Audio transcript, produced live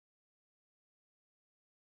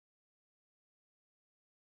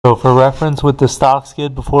So for reference with the stock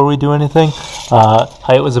skid, before we do anything,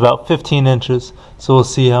 height was about 15 inches. So we'll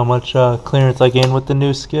see how much clearance I gain with the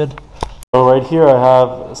new skid. So right here I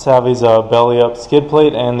have Savvy's belly up skid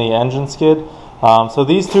plate and the engine skid. So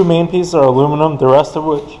these two main pieces are aluminum, the rest of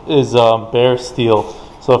which is bare steel.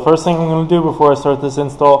 So the first thing I'm going to do before I start this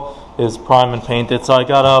install is prime and paint it. So I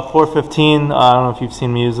got a 415, I don't know if you've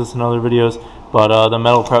seen me use this in other videos, but the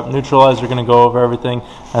metal prep neutralizer, going to go over everything,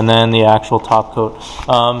 and then the actual top coat.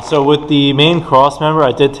 So with the main cross member,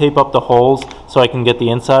 I did tape up the holes so I can get the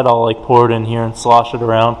inside. I'll like pour it in here and slosh it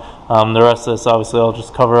around. The rest of this, obviously, I'll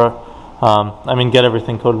just cover, get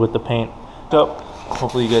everything coated with the paint. So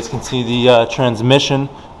hopefully you guys can see the transmission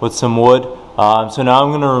with some wood. So now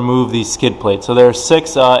I'm going to remove the skid plate. So there are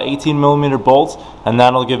 6 18mm bolts, and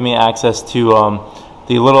that'll give me access to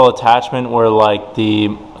the little attachment where like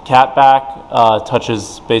the cat back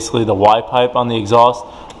touches basically the Y pipe on the exhaust.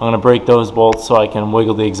 I'm going to break those bolts so I can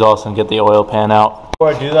wiggle the exhaust and get the oil pan out.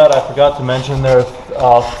 Before I do that, I forgot to mention there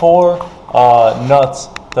are 4 nuts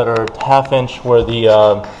that are 1/2 inch where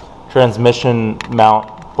the transmission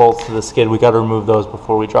mount bolts to the skid. We got to remove those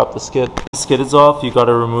before we drop the skid. The skid is off. You got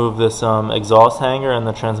to remove this exhaust hanger and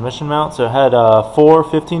the transmission mount. So it had 4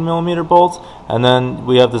 15mm bolts, and then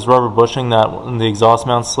we have this rubber bushing that when the exhaust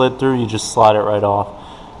mount slid through, you just slide it right off.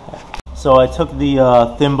 So I took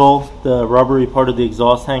the thimble, the rubbery part of the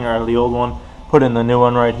exhaust hanger out of the old one, put in the new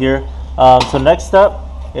one right here. So next step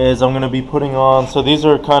is I'm going to be putting on, so these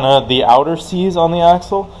are kind of the outer C's on the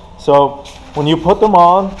axle. So when you put them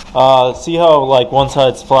on, see how like one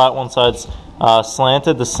side's flat, one side's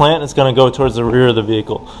slanted? The slant is going to go towards the rear of the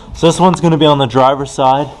vehicle. So this one's going to be on the driver's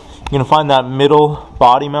side. You're going to find that middle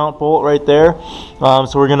body mount bolt right there.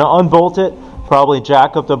 So we're going to unbolt it, probably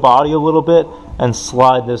jack up the body a little bit, and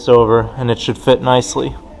slide this over, and it should fit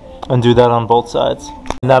nicely. And do that on both sides.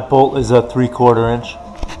 And that bolt is a 3/4 inch.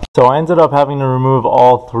 So I ended up having to remove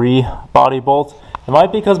all 3 body bolts. It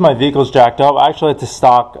might be because my vehicle's jacked up. I actually had to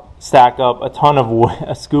stack up a ton of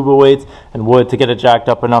wood, scuba weights and wood to get it jacked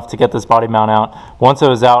up enough to get this body mount out. Once it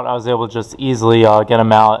was out, I was able to just easily get a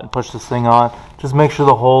mallet and push this thing on. Just make sure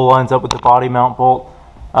the hole lines up with the body mount bolt.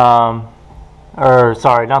 Or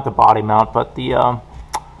sorry, not the body mount, but the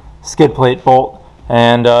skid plate bolt.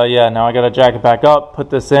 And yeah, now I gotta jack it back up,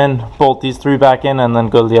 put this in, bolt these 3 back in, and then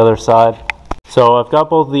go to the other side. So I've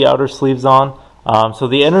got both the outer sleeves on. So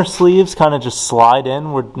the inner sleeves kind of just slide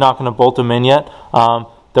in. We're not going to bolt them in yet.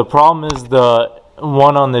 The problem is the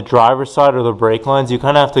one on the driver's side or the brake lines. You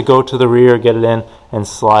kind of have to go to the rear, get it in, and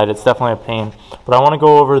slide. It's definitely a pain. But I want to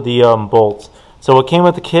go over the bolts. So what came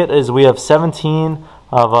with the kit is we have 17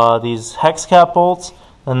 of these hex cap bolts,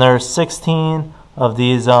 and there's 16 of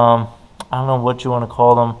these, I don't know what you want to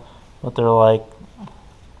call them, but they're like,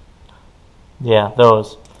 yeah,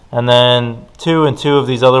 those. And then 2 and 2 of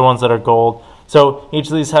these other ones that are gold. So each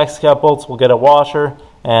of these hex cap bolts will get a washer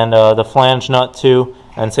and the flange nut too,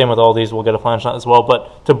 and same with all these, we'll get a flange nut as well.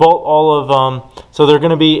 But to bolt all of so there are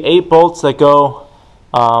going to be 8 bolts that go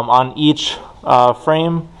on each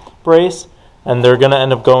frame brace, and they're going to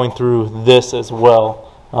end up going through this as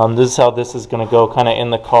well. This is how this is going to go, kind of in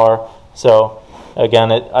the car. So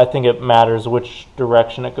again, I think it matters which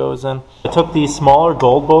direction it goes in. I took these smaller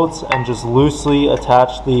gold bolts and just loosely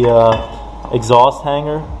attached the exhaust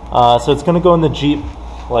hanger. So it's going to go in the Jeep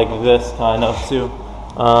like this kind of too.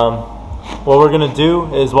 What we're going to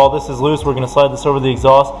do is, while this is loose, we're going to slide this over the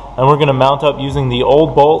exhaust, and we're going to mount up using the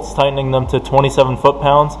old bolts, tightening them to 27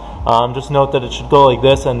 foot-pounds. Just note that it should go like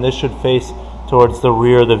this, and this should face towards the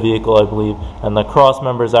rear of the vehicle, I believe. And the cross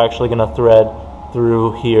member is actually going to thread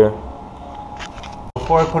through here.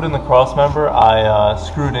 Before I put in the cross member, I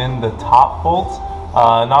screwed in the top bolts.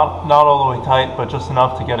 Not all the way tight, but just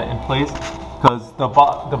enough to get it in place. Because the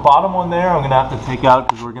bottom one there, I'm going to have to take out,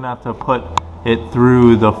 because we're going to have to put it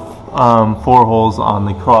through the 4 holes on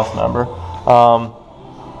the cross member.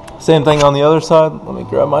 Same thing on the other side. Let me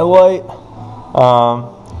grab my light.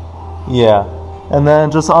 Yeah. And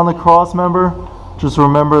then just on the cross member, just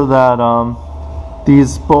remember that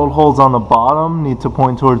these bolt holes on the bottom need to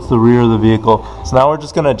point towards the rear of the vehicle. So now we're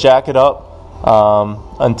just going to jack it up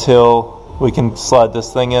until we can slide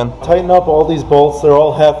this thing in. Tighten up all these bolts. They're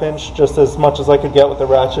all 1/2 inch, just as much as I could get with a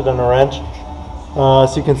ratchet and a wrench.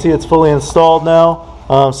 So you can see it's fully installed now.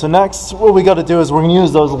 So next, what we got to do is we're going to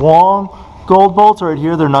use those long gold bolts right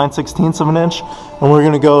here. They're 9/16 of an inch, and we're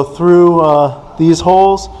going to go through these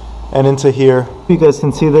holes and into here. You guys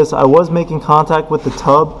can see this. I was making contact with the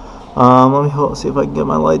tub. Let me see if I can get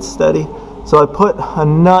my light steady. So I put a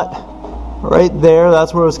nut right there.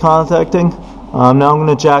 That's where it was contacting. Now I'm going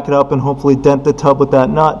to jack it up and hopefully dent the tub with that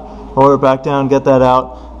nut, lower it back down, get that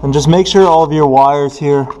out, and just make sure all of your wires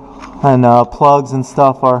here and plugs and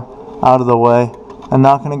stuff are out of the way and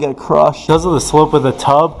not going to get crushed. Because of the slope of the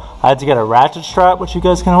tub, I had to get a ratchet strap, which you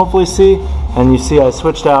guys can hopefully see. And you see I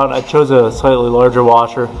switched out, I chose a slightly larger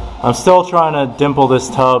washer. I'm still trying to dimple this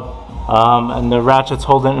tub, and the ratchets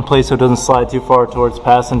hold it in place so it doesn't slide too far towards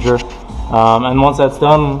passenger. And once that's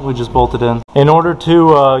done, we just bolt it in. In order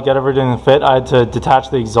to get everything to fit, I had to detach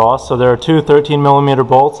the exhaust. So there are two 13mm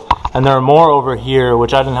bolts, and there are more over here,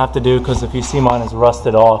 which I didn't have to do because if you see, mine is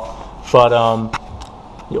rusted off. But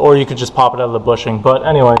or you could just pop it out of the bushing. But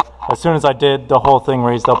anyway, as soon as I did, the whole thing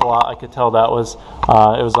raised up a lot. I could tell that was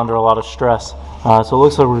it was under a lot of stress. So it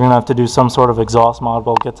looks like we're gonna have to do some sort of exhaust mod,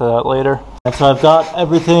 but we'll get to that later. And so I've got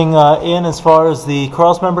everything in as far as the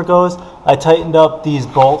cross member goes. I tightened up these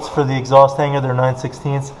bolts for the exhaust hanger. They're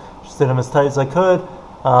 9/16. Just did them as tight as I could.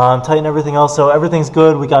 Tighten everything else, so everything's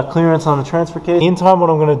good. We got clearance on the transfer case. Meantime, what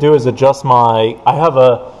I'm gonna do is adjust I have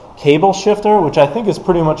a cable shifter, which I think is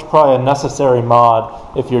pretty much probably a necessary mod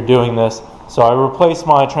if you're doing this. So I replaced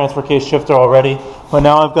my transfer case shifter already, but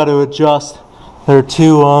now I've got to adjust. There are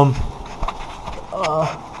two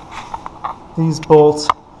these bolts,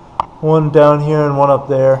 one down here and one up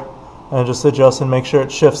there, and just adjust and make sure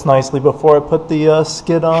it shifts nicely before I put the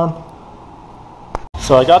skid on.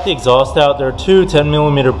 So I got the exhaust out. There are two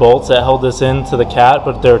 10mm bolts that held this into the cat,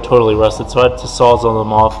 but they're totally rusted, so I had to sawzall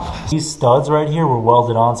them off. These studs right here were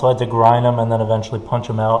welded on, so I had to grind them and then eventually punch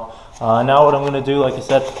them out. Now what I'm going to do, like I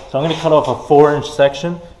said, so I'm going to cut off a 4-inch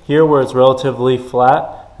section here where it's relatively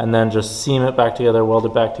flat, and then just seam it back together, weld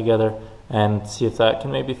it back together, and see if that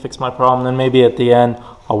can maybe fix my problem. Then maybe at the end,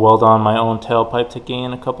 I'll weld on my own tailpipe to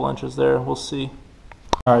gain a couple inches there. We'll see.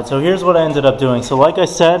 Alright, so here's what I ended up doing. So like I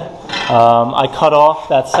said, I cut off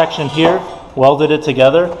that section here, welded it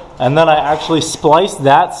together, and then I actually spliced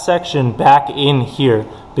that section back in here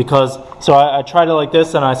because, so I tried it like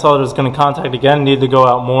this and I saw that it was going to contact again, needed to go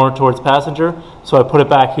out more towards passenger, so I put it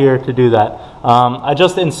back here to do that. I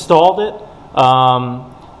just installed it,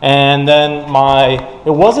 and then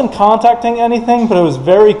it wasn't contacting anything, but it was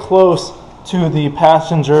very close to the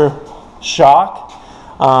passenger shock.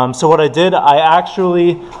 So what I did,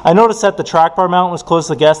 I noticed that the track bar mount was close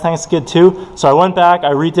to the gas tank skid too, so I went back,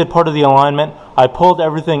 I redid part of the alignment, I pulled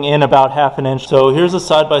everything in about 1/2 inch. So here's a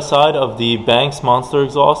side-by-side of the Banks Monster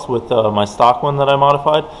exhaust with my stock one that I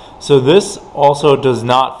modified. So this also does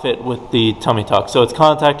not fit with the tummy tuck, so it's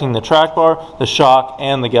contacting the track bar, the shock,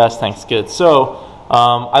 and the gas tank skid. So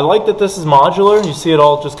I like that this is modular. You see it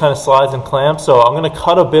all just kind of slides and clamps, so I'm going to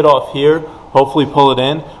cut a bit off here, hopefully pull it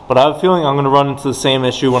in, but I have a feeling I'm going to run into the same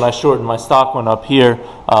issue when I shorten my stock one up here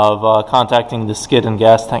of contacting the skid and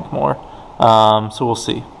gas tank more. So we'll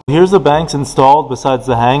see. Here's the Banks installed besides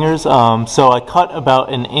the hangers. So I cut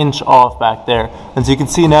about 1 inch off back there. As you can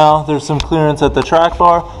see now, there's some clearance at the track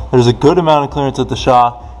bar. There's a good amount of clearance at the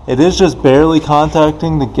shock. It is just barely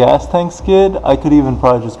contacting the gas tank skid. I could even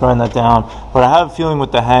probably just grind that down, but I have a feeling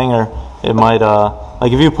with the hanger, it might,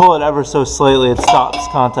 like if you pull it ever so slightly, it stops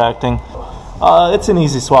contacting. It's an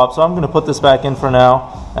easy swap, so I'm going to put this back in for now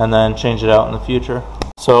and then change it out in the future.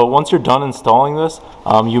 So once you're done installing this,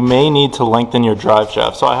 you may need to lengthen your drive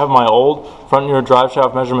shaft. So I have my old front and rear drive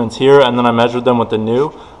shaft measurements here, and then I measured them with the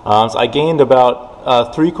new. So I gained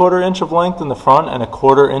about 3/4 inch of length in the front and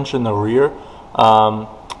 1/4 inch in the rear.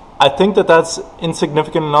 I think that that's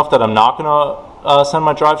insignificant enough that I'm not going to send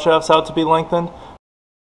my drive shafts out to be lengthened.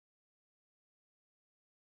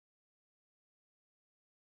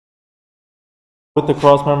 With the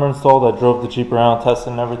cross member installed, I drove the Jeep around,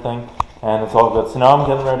 tested and everything, and it's all good. So now I'm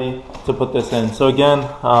getting ready to put this in. So again,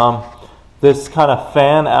 this kind of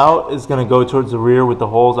fan out is going to go towards the rear with the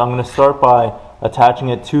holes. I'm going to start by attaching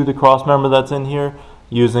it to the cross member that's in here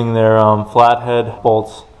using their flathead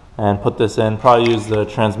bolts and put this in. Probably use the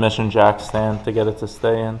transmission jack stand to get it to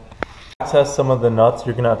stay in. To access some of the nuts,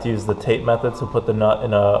 you're going to have to use the tape method, so put the nut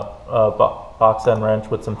in a box end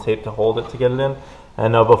wrench with some tape to hold it to get it in.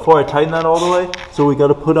 And before I tighten that all the way, so we got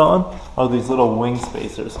to put on are these little wing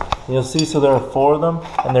spacers. And you'll see, so there are 4 of them,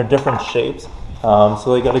 and they're different shapes.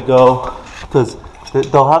 So they got to go, because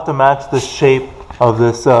they'll have to match the shape of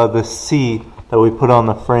this C that we put on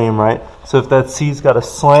the frame, right? So if that C's got a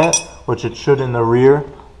slant, which it should in the rear,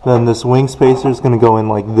 then this wing spacer is going to go in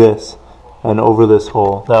like this and over this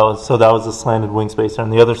hole. That was a slanted wing spacer,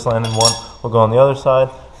 and the other slanted one will go on the other side,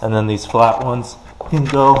 and then these flat ones can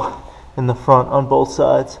go in the front on both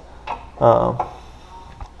sides.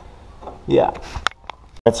 Yeah.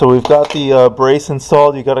 Alright, so we've got the brace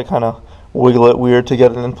installed. You got to kind of wiggle it weird to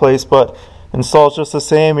get it in place, but install's just the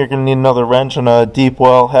same. You're going to need another wrench and a deep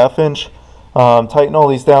well 1/2 inch. Tighten all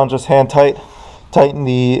these down just hand tight tighten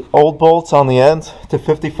the old bolts on the ends to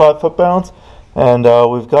 55 foot-pounds, and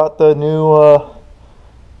we've got the new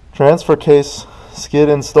transfer case skid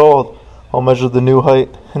installed. I'll measure the new height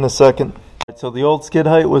in a second. So the old skid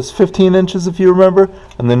height was 15 inches if you remember,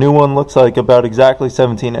 and the new one looks like about exactly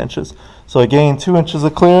 17 inches. So I gained 2 inches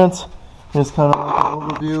of clearance. Here's kind of like an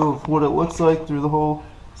overview of what it looks like through the whole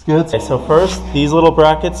skids. Okay, so first, these little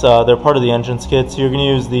brackets, they're part of the engine skid, so you're going to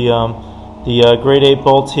use the grade 8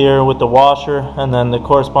 bolts here with the washer and then the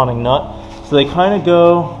corresponding nut. So they kind of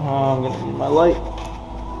go, I'm going to need my light.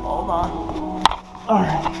 Hold on.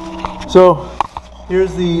 Alright. So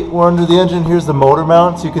here's we're under the engine, here's the motor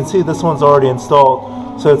mount. So you can see this one's already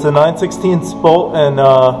installed. So it's a 9/16 bolt and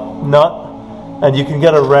nut, and you can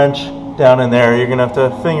get a wrench down in there. You're going to have to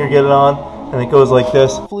finger get it on. And it goes like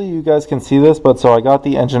this. Hopefully you guys can see this, but so I got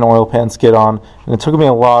the engine oil pan skid on, and it took me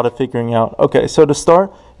a lot of figuring out. Okay, so to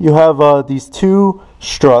start, you have these two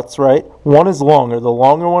struts, right? One is longer. The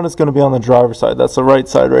longer one is going to be on the driver's side. That's the right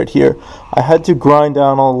side right here. I had to grind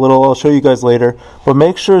down a little. I'll show you guys later. But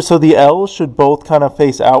make sure, so the L's should both kind of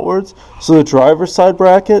face outwards. So the driver's side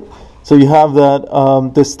bracket, so you have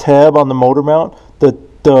that this tab on the motor mount.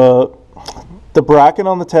 The bracket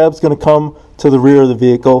on the tab is going to come to the rear of the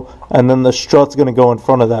vehicle, and then the strut's going to go in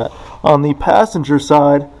front of that. On the passenger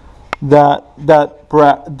side, the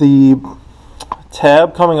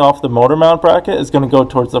tab coming off the motor mount bracket is going to go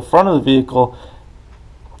towards the front of the vehicle,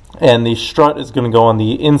 and the strut is going to go on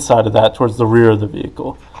the inside of that towards the rear of the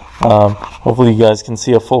vehicle. Hopefully you guys can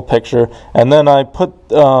see a full picture. And then I put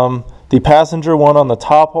the passenger one on the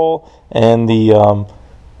top hole and the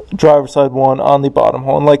driver's side one on the bottom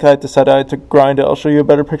hole, and like I decided I had to grind it. I'll show you a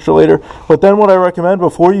better picture later. But then what I recommend,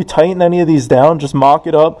 before you tighten any of these down, just mock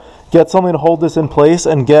it up, get something to hold this in place,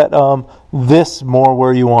 and get this more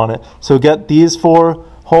where you want it. So get these 4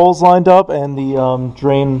 holes lined up and the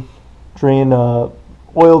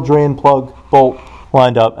oil drain plug bolt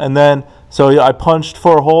lined up, and then so I punched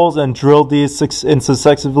 4 holes and drilled these in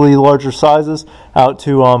successively larger sizes out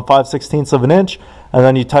to 5/16 of an inch. And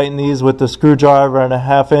then you tighten these with the screwdriver and a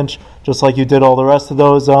 1/2 inch, just like you did all the rest of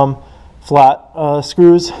those flat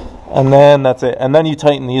screws. And then that's it. And then you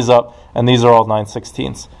tighten these up, and these are all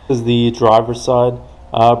 9/16. This is the driver's side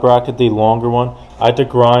bracket, the longer one. I had to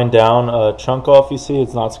grind down a chunk off, you see,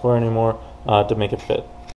 it's not square anymore, to make it fit.